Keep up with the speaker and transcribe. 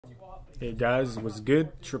Hey guys, what's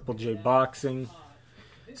good? Triple J Boxing.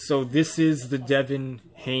 So this is the Devin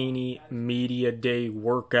Haney Media Day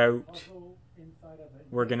workout.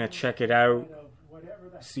 We're going to check it out,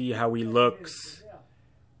 see how he looks.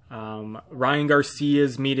 Ryan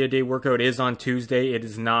Garcia's Media Day workout is on Tuesday. It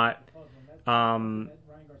is not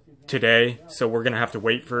today, so we're going to have to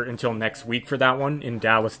wait until next week for that one in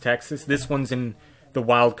Dallas, Texas. This one's in the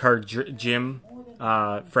Wildcard gym,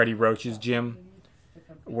 Freddie Roach's gym,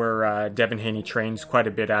 where Devin Haney trains quite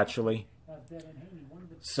a bit, actually.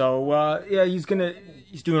 So, yeah, he's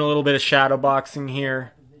doing a little bit of shadow boxing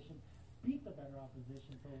here.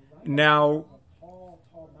 Now,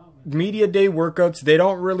 Media Day workouts, they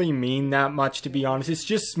don't really mean that much, to be honest. It's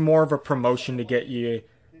just more of a promotion to get you,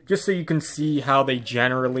 just so you can see how they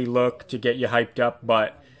generally look, to get you hyped up.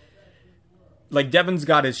 But, like, Devin's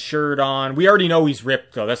got his shirt on. We already know he's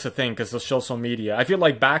ripped, though. That's the thing, because of social media. I feel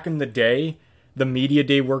like back in the day, the Media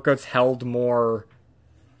Day workouts held more,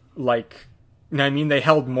 like, you know what I mean? They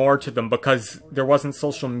held more to them because there wasn't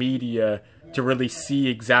social media to really see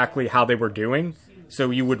exactly how they were doing. So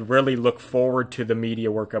you would really look forward to the media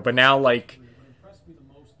workout. But now, like,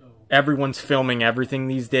 everyone's filming everything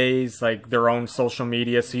these days, like their own social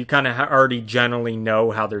media. So you kind of already generally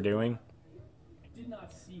know how they're doing.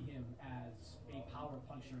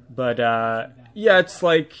 But, yeah, it's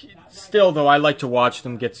like, still, though, I like to watch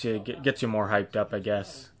them. Gets you more hyped up, I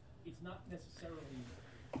guess.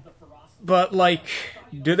 But, like,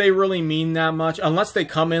 do they really mean that much? Unless they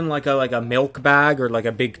come in like a milk bag or like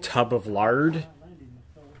a big tub of lard,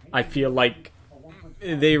 I feel like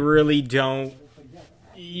they really don't.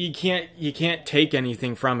 You can't take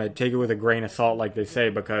anything from it. Take it with a grain of salt, like they say,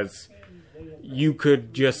 because you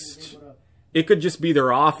could just. It could just be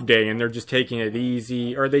their off day and they're just taking it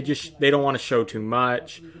easy, or they don't want to show too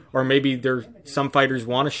much, or maybe some fighters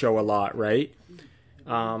want to show a lot, right?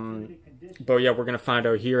 But yeah, we're gonna find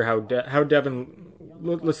out here how Devin.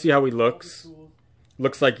 Let's see how he looks.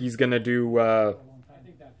 Looks like he's gonna do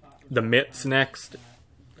the mitts next,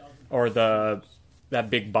 or that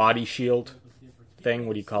big body shield thing.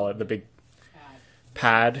 What do you call it? The big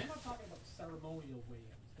pad.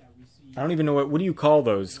 I don't even know what do you call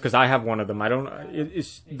those, because I have one of them.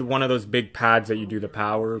 It's one of those big pads that you do the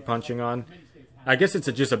power punching on. I guess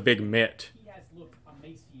it's just a big mitt.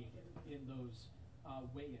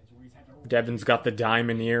 Devin's got the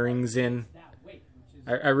diamond earrings in.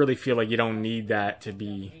 I really feel like you don't need that to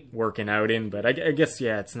be working out in, but I guess,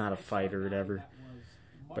 yeah, it's not a fight or whatever.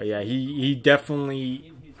 But yeah, he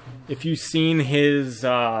definitely, if you've seen his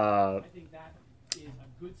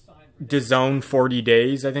DAZN 40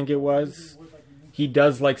 days, I think it was, he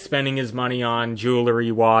does like spending his money on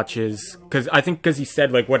jewelry, watches, because he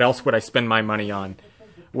said, like, what else would I spend my money on?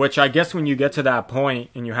 Which I guess when you get to that point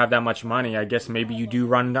and you have that much money, I guess maybe you do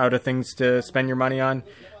run out of things to spend your money on.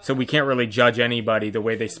 So we can't really judge anybody the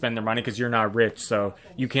way they spend their money, because you're not rich. So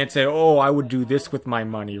you can't say, oh, I would do this with my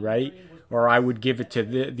money, right? Or I would give it to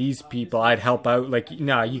these people. I'd help out. Like,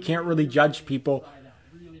 no, you can't really judge people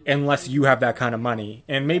unless you have that kind of money.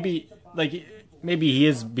 And maybe he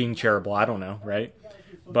is being charitable. I don't know, right?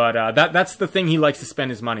 But that's the thing he likes to spend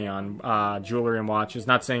his money on, jewelry and watches.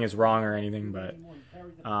 Not saying it's wrong or anything, but...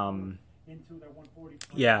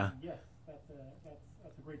 yeah.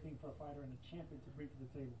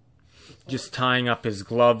 Just tying up his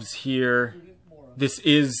gloves here. This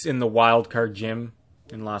is in the Wildcard gym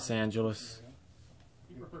in Los Angeles.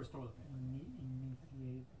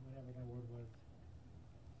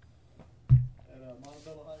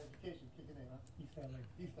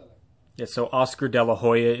 Yeah, so Oscar De La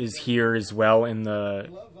Hoya is here as well at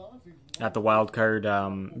the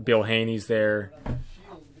Wildcard. Bill Haney's there.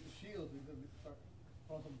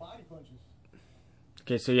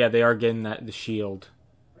 Okay, so yeah, they are getting the shield.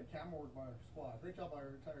 Great camera work by our squad. Great job by our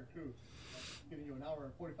entire crew. Giving you an hour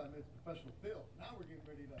and 45 minutes of professional film. Now we're getting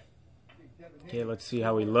ready to... Okay, let's see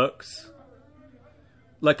how he looks.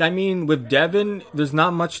 Like, I mean, with Devin, there's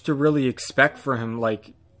not much to really expect for him.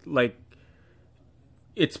 Like,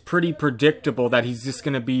 it's pretty predictable that he's just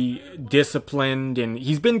going to be disciplined, and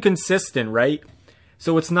he's been consistent, right?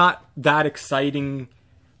 So it's not that exciting.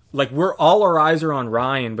 Like, all our eyes are on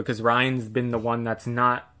Ryan, because Ryan's been the one that's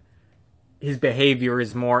not, his behavior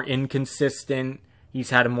is more inconsistent. He's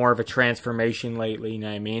had more of a transformation lately, you know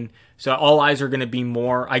what I mean? So all eyes are going to be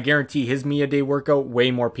more, I guarantee his Media Day workout,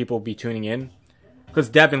 way more people will be tuning in. Because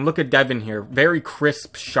Devin, look at Devin here. Very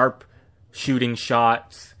crisp, sharp shooting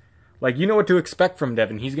shots. Like, you know what to expect from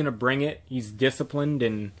Devin. He's going to bring it. He's disciplined,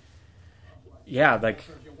 and yeah, like,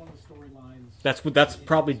 that's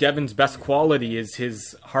probably Devin's best quality, is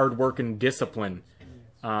his hard work and discipline,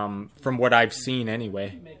 from what I've seen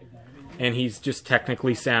anyway. and he's just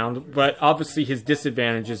technically sound. But obviously his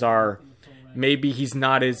disadvantages are maybe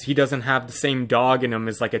he doesn't have the same dog in him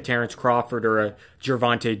as like a Terrence Crawford or a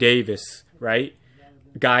Gervonta Davis, right?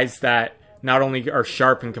 Guys that not only are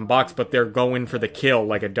sharp and can box, but they're going for the kill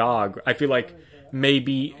like a dog. I feel like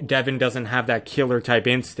maybe Devin doesn't have that killer type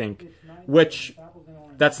instinct, which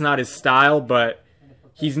that's not his style, but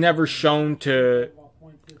he's never shown to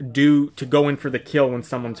go in for the kill when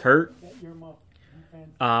someone's hurt.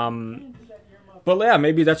 But yeah,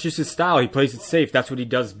 maybe that's just his style. He plays it safe. That's what he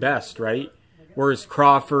does best, right? Whereas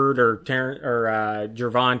Crawford or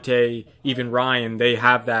Gervonta, even Ryan, they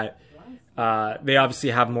have that. They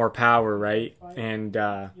obviously have more power, right? And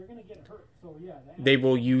they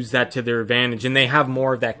will use that to their advantage. And they have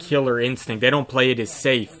more of that killer instinct. They don't play it as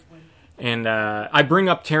safe. And I bring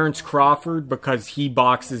up Terrence Crawford because he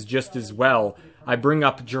boxes just as well. I bring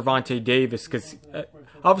up Gervonta Davis because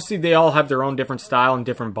obviously they all have their own different style and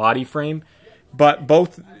different body frame. But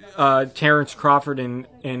both Terrence Crawford and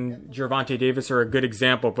Gervonta Davis are a good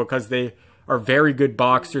example because they are very good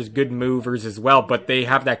boxers, good movers as well, but they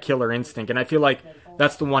have that killer instinct. And I feel like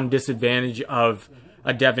that's the one disadvantage of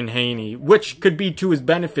a Devin Haney, which could be to his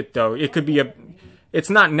benefit, though. It's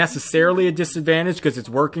not necessarily a disadvantage because it's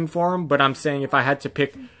working for him, but I'm saying if I had to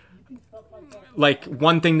pick like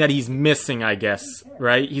one thing that he's missing, I guess,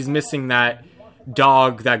 right? He's missing that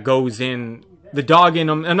dog that goes in. The dog in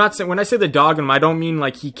him, I'm not saying, when I say the dog in him, I don't mean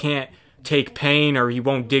like he can't take pain or he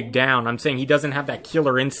won't dig down. I'm saying he doesn't have that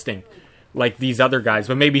killer instinct like these other guys,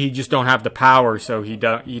 but maybe he just don't have the power, so you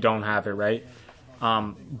don't have it, right?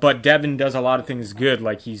 But Devin does a lot of things good.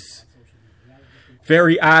 Like he's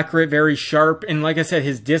very accurate, very sharp, and like I said,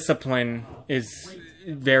 his discipline is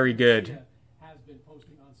very good.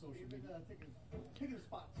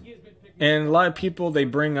 And a lot of people, they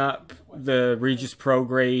bring up the Regis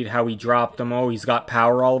Prograde, how he dropped him. Oh, he's got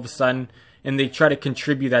power all of a sudden, and they try to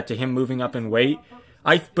contribute that to him moving up in weight.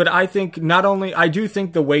 But I think not only I do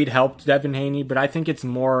think the weight helped Devin Haney, but I think it's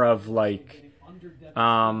more of like,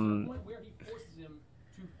 I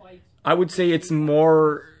would say it's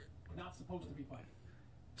more.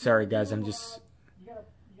 Sorry guys, I'm just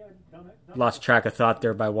lost track of thought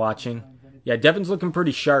there by watching. Yeah, Devin's looking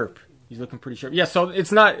pretty sharp. He's looking pretty sharp. Yeah, so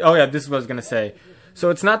it's not. Oh yeah, this is what I was gonna say. So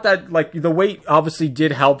it's not that like the weight obviously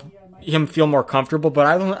did help him feel more comfortable, but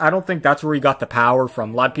I don't think that's where he got the power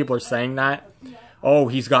from. A lot of people are saying that. Oh,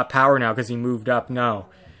 he's got power now because he moved up. No.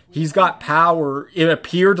 He's got power. It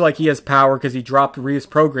appeared like he has power because he dropped Regis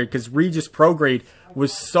Prograde, because Regis Prograde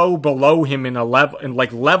was so below him in a level, and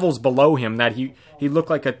like levels below him, that he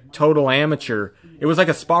looked like a total amateur. It was like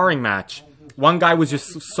a sparring match. One guy was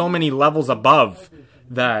just so many levels above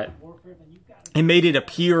that it made it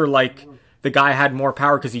appear like the guy had more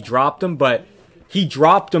power because he dropped him, but he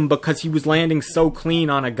dropped him because he was landing so clean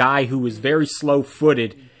on a guy who was very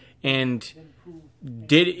slow-footed, and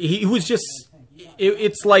he was just,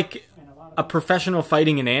 it's like a professional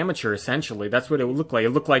fighting an amateur, essentially. That's what it would look like.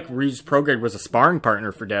 It looked like Regis Prograde was a sparring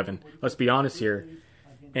partner for Devin. Let's be honest here.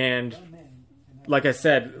 And like I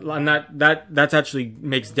said, that's actually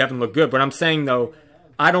makes Devin look good. But I'm saying, though,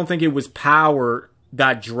 I don't think it was power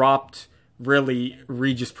that dropped really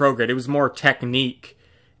Regis Prograde. It was more technique.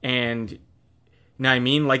 And, you know what I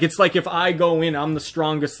mean? Like, it's like if I go in, I'm the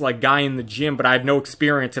strongest like guy in the gym, but I have no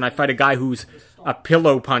experience, and I fight a guy who's a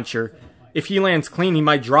pillow puncher. If he lands clean, he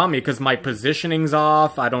might draw me because my positioning's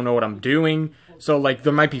off. I don't know what I'm doing. So, like,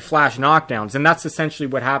 there might be flash knockdowns, and that's essentially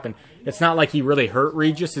what happened. It's not like he really hurt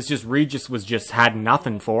Regis. It's just Regis had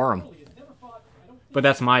nothing for him. But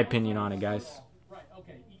that's my opinion on it, guys.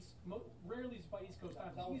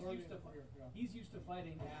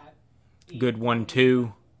 Good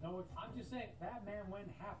 1-2.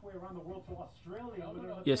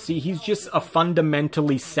 Yeah, see, he's just a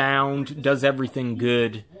fundamentally sound, does everything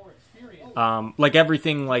good. Like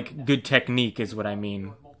everything, like good technique is what I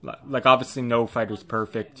mean. Like obviously no fighter's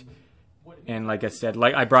perfect. And like I said,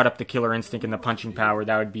 like I brought up the killer instinct and the punching power.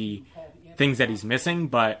 That would be things that he's missing,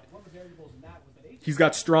 but he's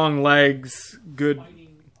got strong legs, good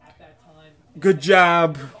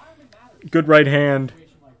jab, good right hand,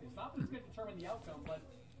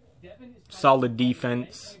 solid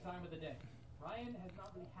defense.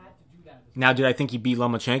 Now, did I think he beat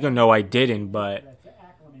Lomachenko? No, I didn't, but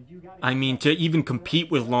I mean, to even compete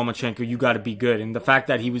with Lomachenko, you got to be good. And the fact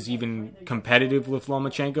that he was even competitive with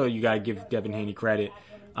Lomachenko, you got to give Devin Haney credit.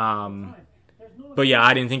 But yeah,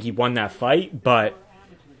 I didn't think he won that fight. But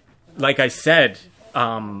like I said,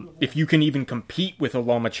 if you can even compete with a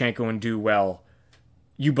Lomachenko and do well,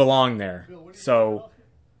 you belong there. So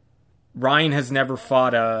Ryan has never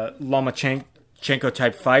fought a Lomachenko Lomachenko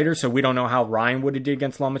type fighter, so we don't know how Ryan would have did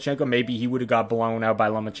against Lomachenko. Maybe he would have got blown out by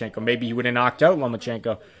Lomachenko. Maybe he would have knocked out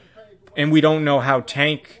Lomachenko. And we don't know how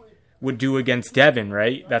Tank would do against Devin,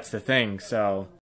 right? That's the thing, so...